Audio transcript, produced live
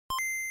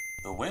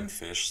The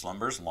windfish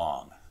slumbers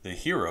long, the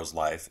hero's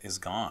life is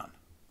gone.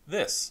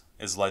 This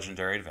is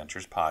Legendary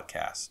Adventures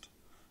Podcast.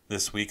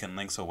 This week in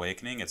Link's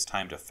Awakening, it's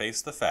time to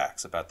face the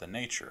facts about the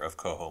nature of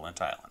Koholint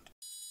Island.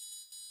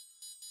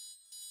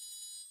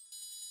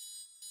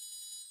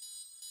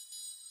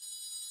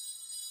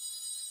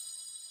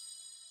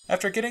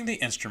 After getting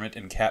the instrument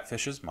in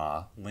Catfish's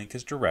maw, Link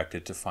is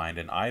directed to find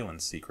an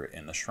island secret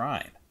in the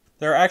shrine.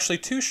 There are actually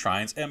two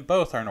shrines, and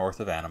both are north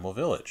of Animal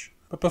Village.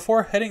 But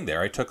before heading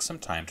there, I took some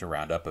time to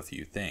round up a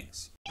few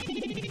things.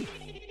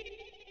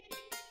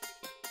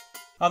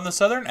 On the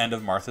southern end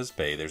of Martha's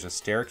Bay, there's a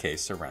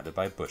staircase surrounded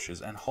by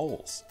bushes and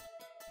holes.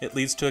 It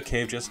leads to a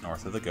cave just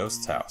north of the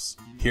ghost's house.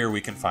 Here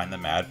we can find the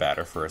Mad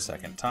Batter for a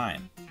second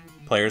time.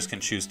 Players can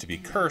choose to be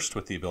cursed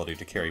with the ability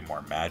to carry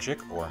more magic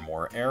or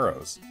more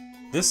arrows.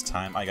 This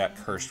time I got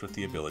cursed with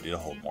the ability to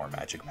hold more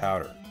magic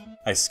powder.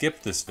 I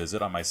skipped this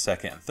visit on my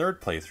second and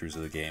third playthroughs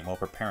of the game while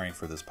preparing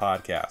for this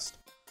podcast.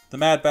 The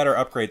Mad Batter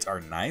upgrades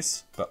are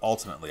nice, but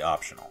ultimately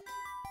optional.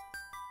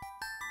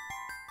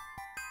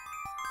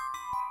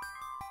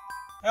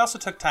 I also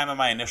took time in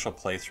my initial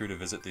playthrough to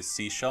visit the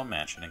Seashell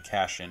Mansion and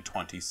cash in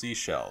 20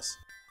 seashells.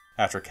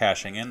 After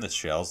cashing in the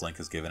shells, Link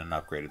is given an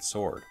upgraded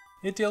sword.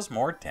 It deals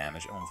more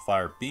damage and will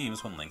fire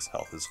beams when Link's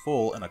health is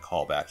full, in a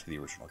callback to the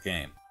original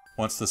game.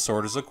 Once the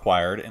sword is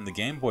acquired, in the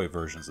Game Boy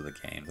versions of the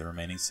game, the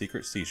remaining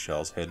secret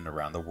seashells hidden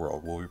around the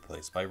world will be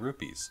replaced by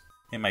rupees.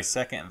 In my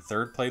second and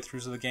third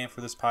playthroughs of the game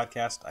for this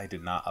podcast, I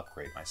did not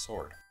upgrade my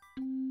sword.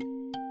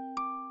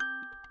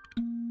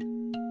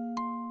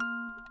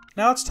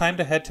 Now it's time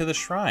to head to the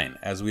shrine.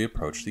 As we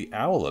approach, the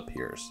owl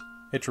appears.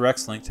 It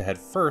directs Link to head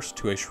first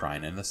to a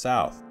shrine in the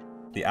south.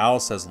 The owl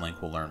says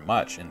Link will learn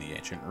much in the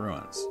ancient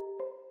ruins.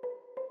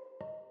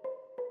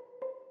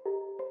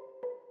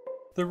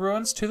 The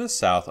ruins to the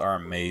south are a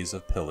maze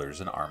of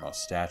pillars and Armos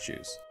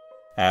statues.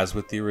 As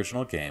with the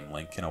original game,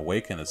 Link can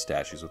awaken the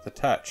statues with a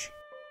touch.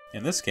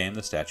 In this game,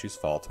 the statues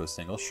fall to a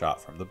single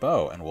shot from the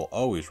bow and will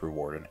always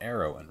reward an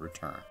arrow in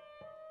return.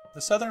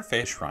 The southern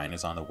face shrine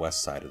is on the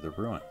west side of the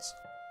ruins.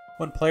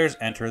 When players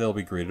enter, they will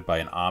be greeted by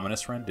an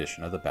ominous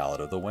rendition of the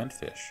Ballad of the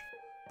Windfish.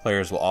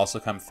 Players will also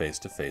come face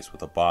to face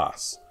with a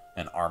boss,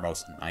 an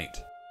Armos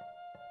Knight.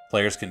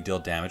 Players can deal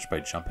damage by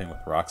jumping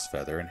with Rock's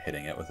Feather and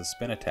hitting it with a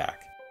spin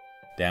attack.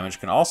 Damage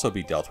can also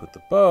be dealt with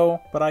the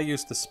bow, but I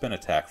used the spin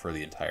attack for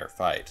the entire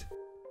fight.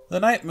 The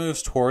knight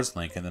moves towards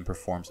Link and then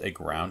performs a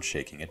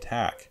ground-shaking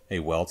attack. A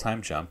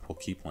well-timed jump will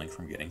keep Link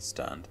from getting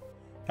stunned.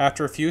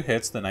 After a few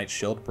hits, the knight's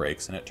shield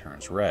breaks and it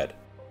turns red.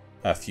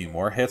 A few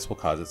more hits will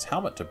cause its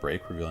helmet to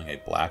break, revealing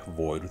a black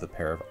void with a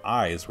pair of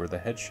eyes where the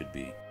head should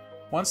be.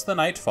 Once the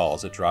knight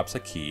falls, it drops a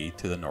key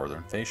to the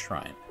northern face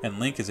shrine, and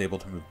Link is able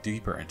to move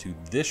deeper into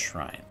this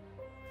shrine.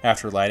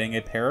 After lighting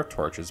a pair of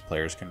torches,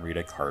 players can read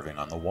a carving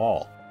on the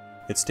wall.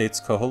 It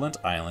states Koholint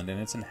Island and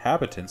its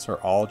inhabitants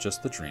are all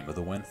just the dream of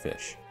the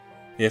windfish.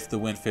 If the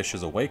windfish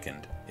is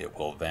awakened, it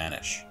will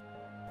vanish.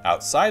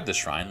 Outside the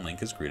shrine,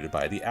 Link is greeted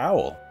by the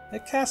owl.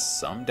 It casts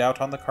some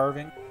doubt on the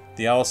carving.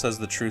 The owl says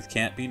the truth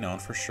can't be known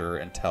for sure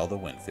until the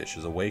windfish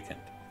is awakened,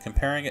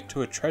 comparing it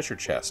to a treasure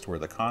chest where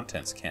the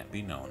contents can't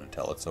be known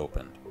until it's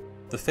opened.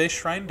 The face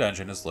shrine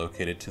dungeon is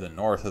located to the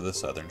north of the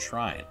southern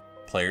shrine.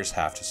 Players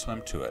have to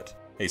swim to it.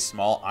 A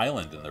small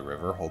island in the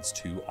river holds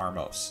two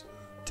Armos.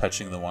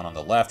 Touching the one on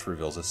the left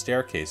reveals a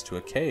staircase to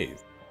a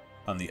cave.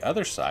 On the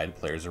other side,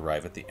 players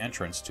arrive at the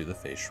entrance to the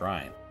face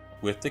shrine.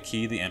 With the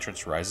key, the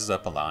entrance rises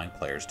up, allowing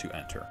players to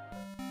enter.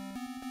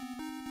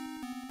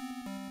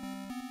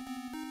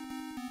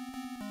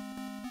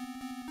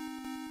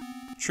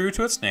 True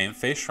to its name,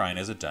 Face Shrine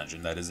is a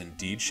dungeon that is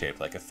indeed shaped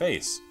like a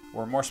face,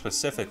 or more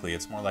specifically,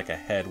 it's more like a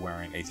head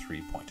wearing a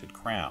three-pointed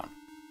crown.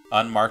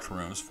 Unmarked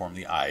rooms form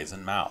the eyes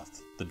and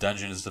mouth. The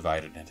dungeon is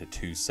divided into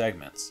two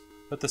segments,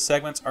 but the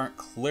segments aren't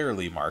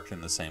clearly marked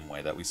in the same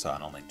way that we saw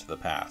in A Link to the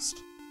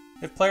Past.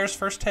 If players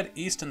first head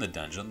east in the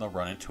dungeon, they'll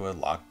run into a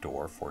locked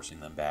door,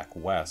 forcing them back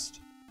west.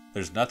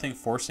 There's nothing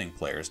forcing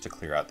players to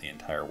clear out the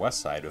entire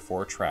west side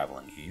before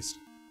traveling east,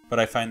 but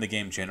I find the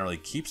game generally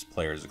keeps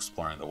players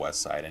exploring the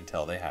west side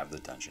until they have the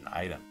dungeon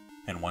item.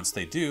 And once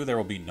they do, there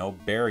will be no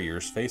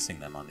barriers facing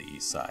them on the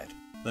east side.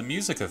 The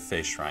music of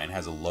Face Shrine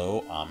has a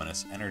low,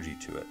 ominous energy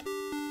to it.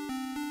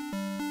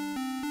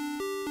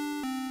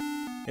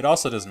 It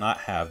also does not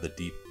have the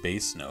deep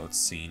bass notes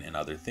seen in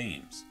other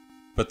themes,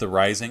 but the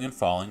rising and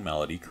falling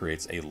melody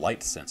creates a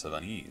light sense of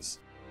unease.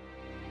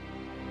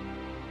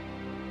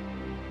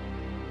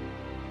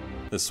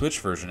 The Switch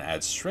version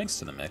adds strings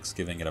to the mix,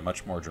 giving it a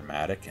much more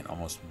dramatic and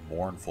almost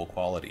mournful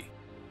quality.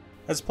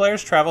 As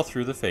players travel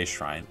through the Face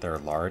Shrine, there are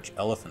large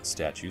elephant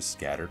statues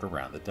scattered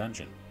around the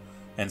dungeon,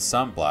 and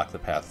some block the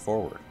path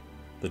forward.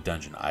 The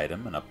dungeon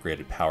item, an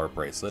upgraded power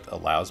bracelet,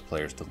 allows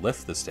players to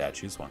lift the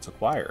statues once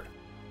acquired.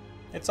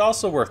 It's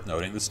also worth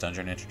noting this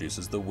dungeon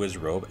introduces the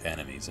Wizrobe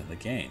enemies in the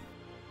game.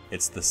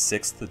 It's the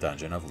 6th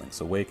dungeon of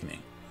Link's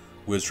Awakening.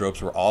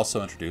 Wizrobes were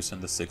also introduced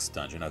in the 6th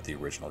dungeon of the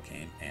original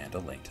game and A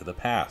Link to the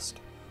Past.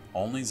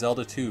 Only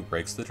Zelda 2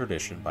 breaks the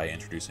tradition by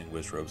introducing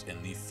Wizrobes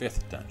in the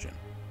 5th dungeon.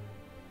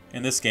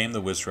 In this game,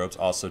 the Wizrobes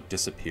also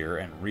disappear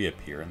and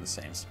reappear in the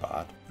same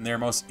spot, and they are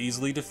most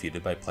easily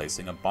defeated by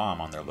placing a bomb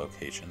on their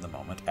location the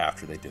moment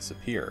after they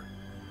disappear.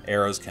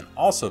 Arrows can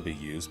also be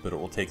used, but it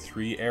will take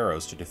 3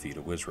 arrows to defeat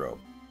a Wizrobe.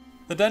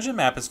 The dungeon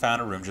map is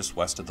found in a room just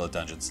west of the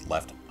dungeon's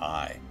left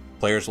eye.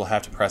 Players will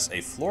have to press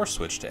a floor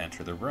switch to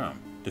enter the room.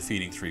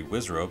 Defeating 3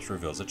 Wizrobes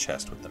reveals a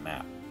chest with the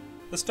map.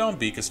 The stone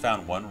beak is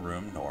found 1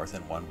 room north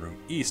and 1 room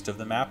east of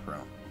the map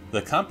room.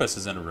 The compass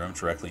is in a room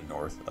directly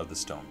north of the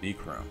stone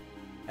beak room.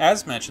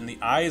 As mentioned, the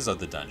eyes of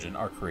the dungeon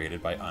are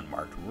created by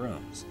unmarked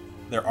rooms.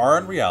 There are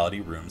in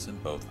reality rooms in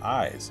both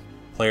eyes.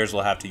 Players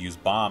will have to use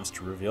bombs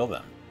to reveal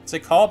them. It's a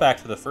callback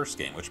to the first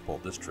game, which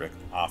pulled this trick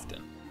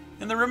often.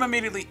 In the room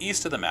immediately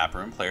east of the map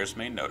room, players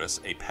may notice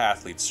a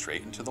path leads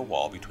straight into the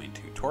wall between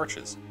 2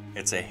 torches.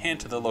 It's a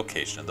hint of the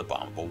location of the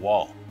bombable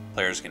wall.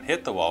 Players can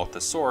hit the wall with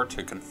the sword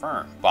to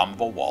confirm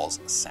bombable walls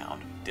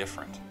sound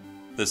different.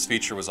 This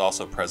feature was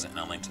also present in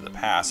A Link to the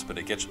Past, but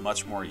it gets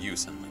much more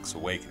use in Link's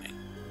Awakening.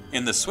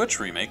 In the Switch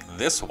remake,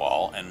 this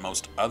wall and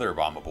most other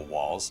bombable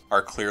walls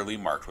are clearly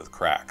marked with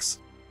cracks.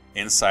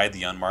 Inside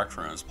the unmarked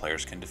rooms,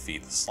 players can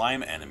defeat the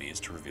slime enemies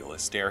to reveal a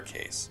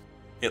staircase.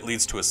 It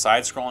leads to a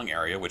side-scrolling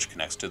area which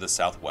connects to the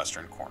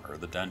southwestern corner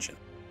of the dungeon.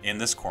 In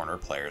this corner,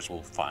 players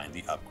will find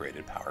the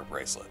upgraded power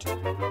bracelet.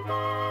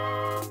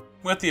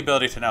 With the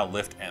ability to now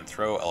lift and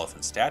throw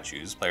elephant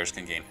statues, players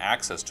can gain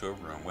access to a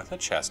room with a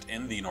chest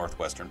in the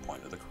northwestern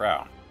point of the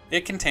crown.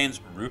 It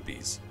contains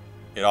rupees.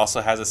 It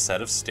also has a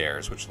set of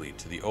stairs which lead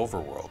to the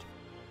overworld.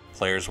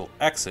 Players will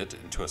exit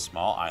into a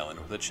small island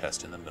with a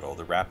chest in the middle of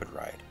the rapid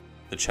ride.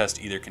 The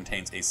chest either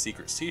contains a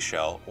secret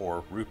seashell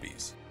or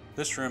rupees.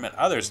 This room and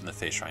others in the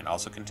Face Shrine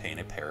also contain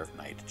a pair of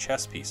knight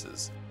chess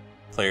pieces.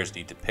 Players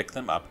need to pick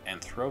them up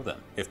and throw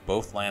them. If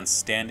both land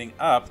standing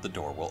up, the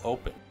door will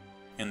open.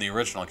 In the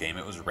original game,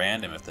 it was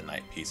random if the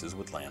knight pieces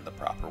would land the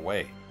proper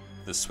way.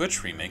 The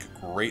Switch remake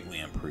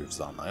greatly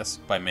improves on this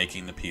by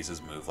making the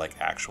pieces move like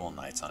actual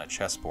knights on a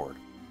chessboard.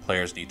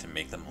 Players need to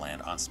make them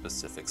land on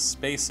specific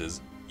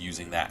spaces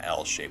using that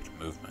L-shaped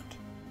movement.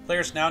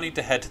 Players now need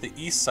to head to the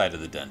east side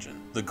of the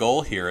dungeon. The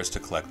goal here is to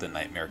collect the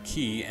Nightmare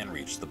Key and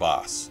reach the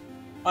boss.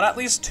 On at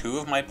least 2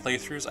 of my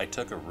playthroughs, I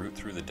took a route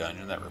through the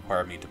dungeon that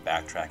required me to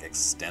backtrack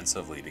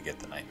extensively to get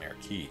the Nightmare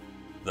Key.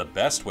 The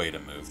best way to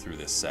move through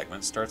this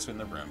segment starts in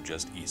the room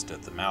just east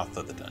of the mouth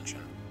of the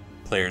dungeon.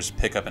 Players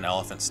pick up an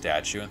elephant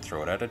statue and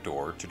throw it at a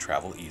door to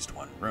travel east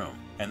 1 room,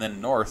 and then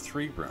north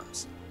 3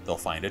 rooms. They'll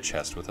find a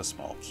chest with a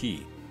small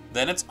key.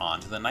 Then it's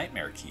on to the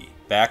Nightmare Key.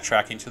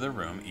 Backtracking to the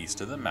room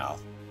east of the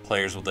mouth,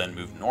 players will then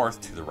move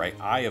north to the right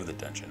eye of the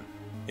dungeon.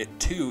 It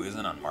too is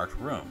an unmarked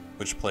room,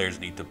 which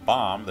players need to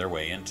bomb their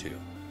way into.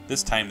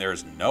 This time there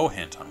is no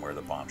hint on where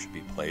the bomb should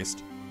be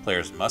placed.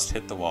 Players must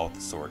hit the wall with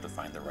the sword to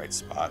find the right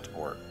spot,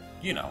 or,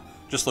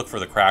 just look for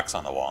the cracks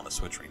on the wall in the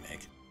Switch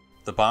remake.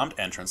 The bombed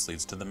entrance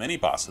leads to the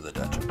mini-boss of the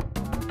dungeon.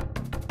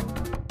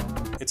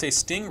 It's a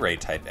stingray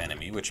type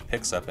enemy which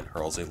picks up and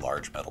hurls a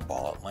large metal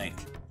ball at Link.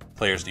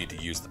 Players need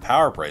to use the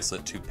power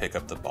bracelet to pick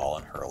up the ball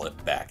and hurl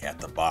it back at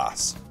the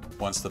boss.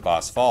 Once the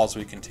boss falls,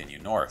 we continue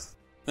north.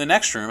 The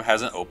next room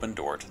has an open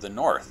door to the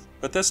north,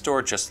 but this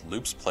door just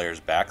loops players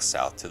back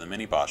south to the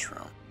mini-boss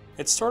room.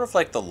 It's sort of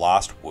like the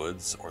Lost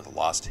Woods or the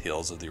Lost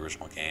Hills of the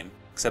original game,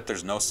 except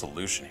there's no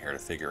solution here to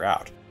figure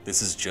out.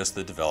 This is just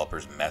the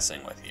developers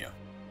messing with you.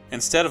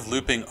 Instead of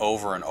looping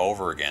over and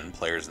over again,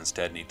 players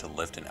instead need to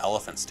lift an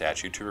elephant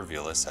statue to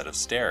reveal a set of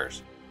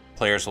stairs.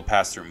 Players will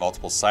pass through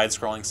multiple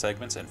side-scrolling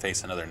segments and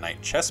face another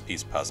knight chess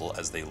piece puzzle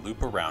as they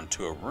loop around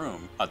to a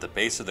room at the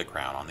base of the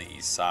crown on the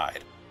east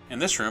side. In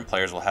this room,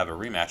 players will have a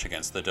rematch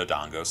against the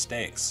Dodongo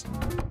snakes.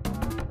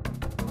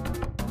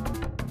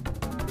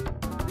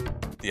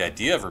 The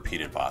idea of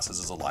repeated bosses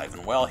is alive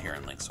and well here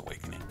in Link's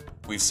Awakening.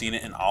 We've seen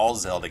it in all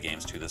Zelda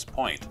games to this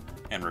point,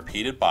 and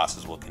repeated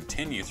bosses will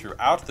continue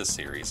throughout the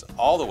series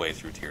all the way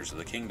through Tears of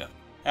the Kingdom.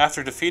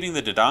 After defeating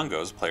the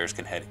Dodongos, players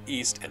can head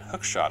east and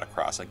hookshot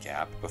across a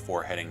gap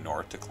before heading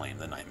north to claim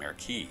the Nightmare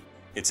Key.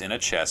 It's in a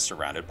chest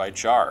surrounded by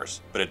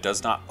jars, but it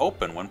does not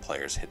open when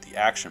players hit the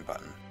action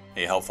button.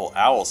 A helpful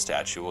owl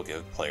statue will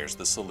give players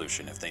the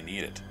solution if they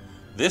need it.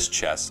 This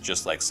chest,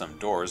 just like some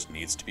doors,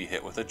 needs to be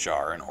hit with a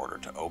jar in order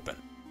to open.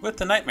 With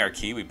the Nightmare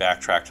Key, we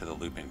backtrack to the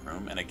looping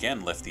room and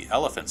again lift the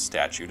elephant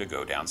statue to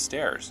go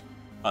downstairs.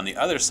 On the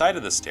other side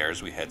of the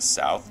stairs, we head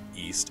south,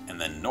 east, and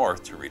then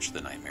north to reach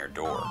the Nightmare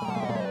Door.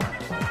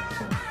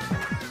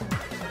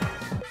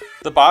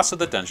 The boss of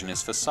the dungeon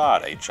is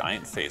Facade, a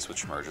giant face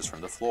which emerges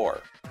from the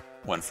floor.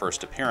 When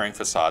first appearing,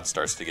 Facade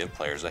starts to give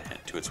players a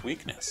hint to its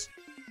weakness.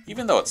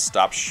 Even though it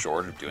stops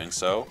short of doing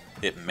so,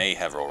 it may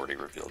have already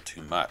revealed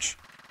too much.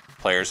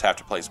 Players have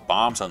to place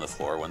bombs on the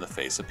floor when the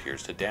face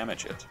appears to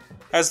damage it.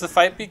 As the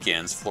fight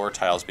begins, floor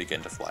tiles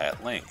begin to fly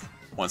at Link.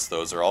 Once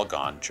those are all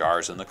gone,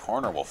 jars in the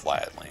corner will fly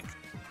at Link.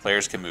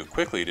 Players can move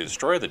quickly to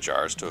destroy the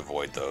jars to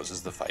avoid those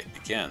as the fight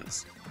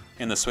begins.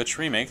 In the Switch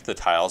remake, the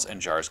tiles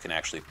and jars can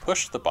actually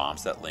push the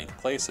bombs that Link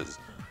places,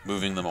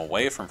 moving them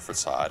away from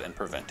Facade and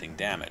preventing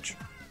damage.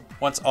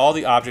 Once all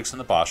the objects in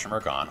the boss room are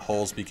gone,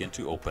 holes begin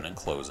to open and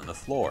close in the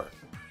floor.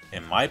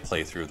 In my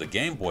playthrough of the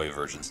Game Boy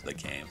versions of the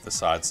game,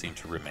 Facade seemed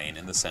to remain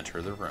in the center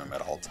of the room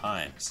at all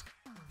times.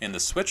 In the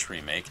Switch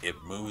remake,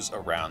 it moves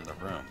around the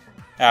room.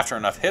 After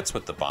enough hits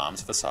with the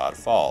bombs, Facade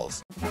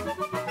falls.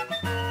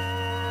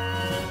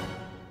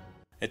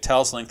 It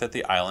tells Link that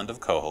the island of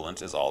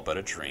Koholint is all but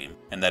a dream,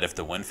 and that if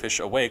the Windfish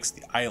awakes,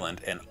 the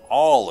island and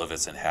all of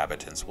its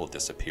inhabitants will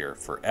disappear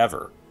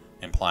forever,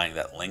 implying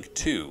that Link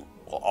too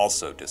will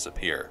also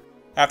disappear.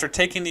 After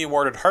taking the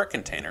awarded heart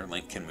container,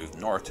 Link can move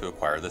north to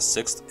acquire the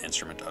 6th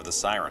instrument of the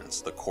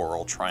Sirens, the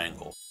Coral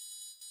Triangle.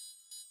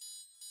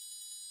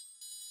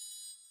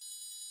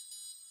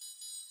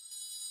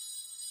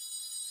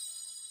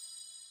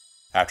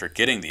 After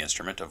getting the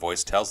instrument, a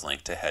voice tells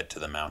Link to head to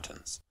the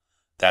mountains.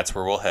 That's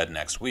where we'll head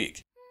next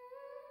week.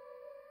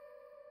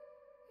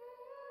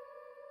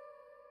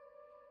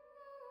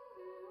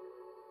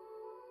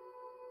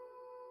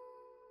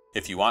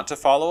 If you want to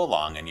follow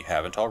along and you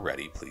haven't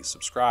already, please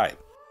subscribe.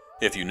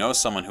 If you know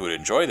someone who would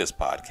enjoy this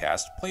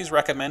podcast, please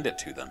recommend it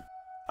to them.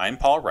 I'm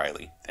Paul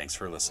Riley. Thanks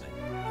for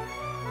listening.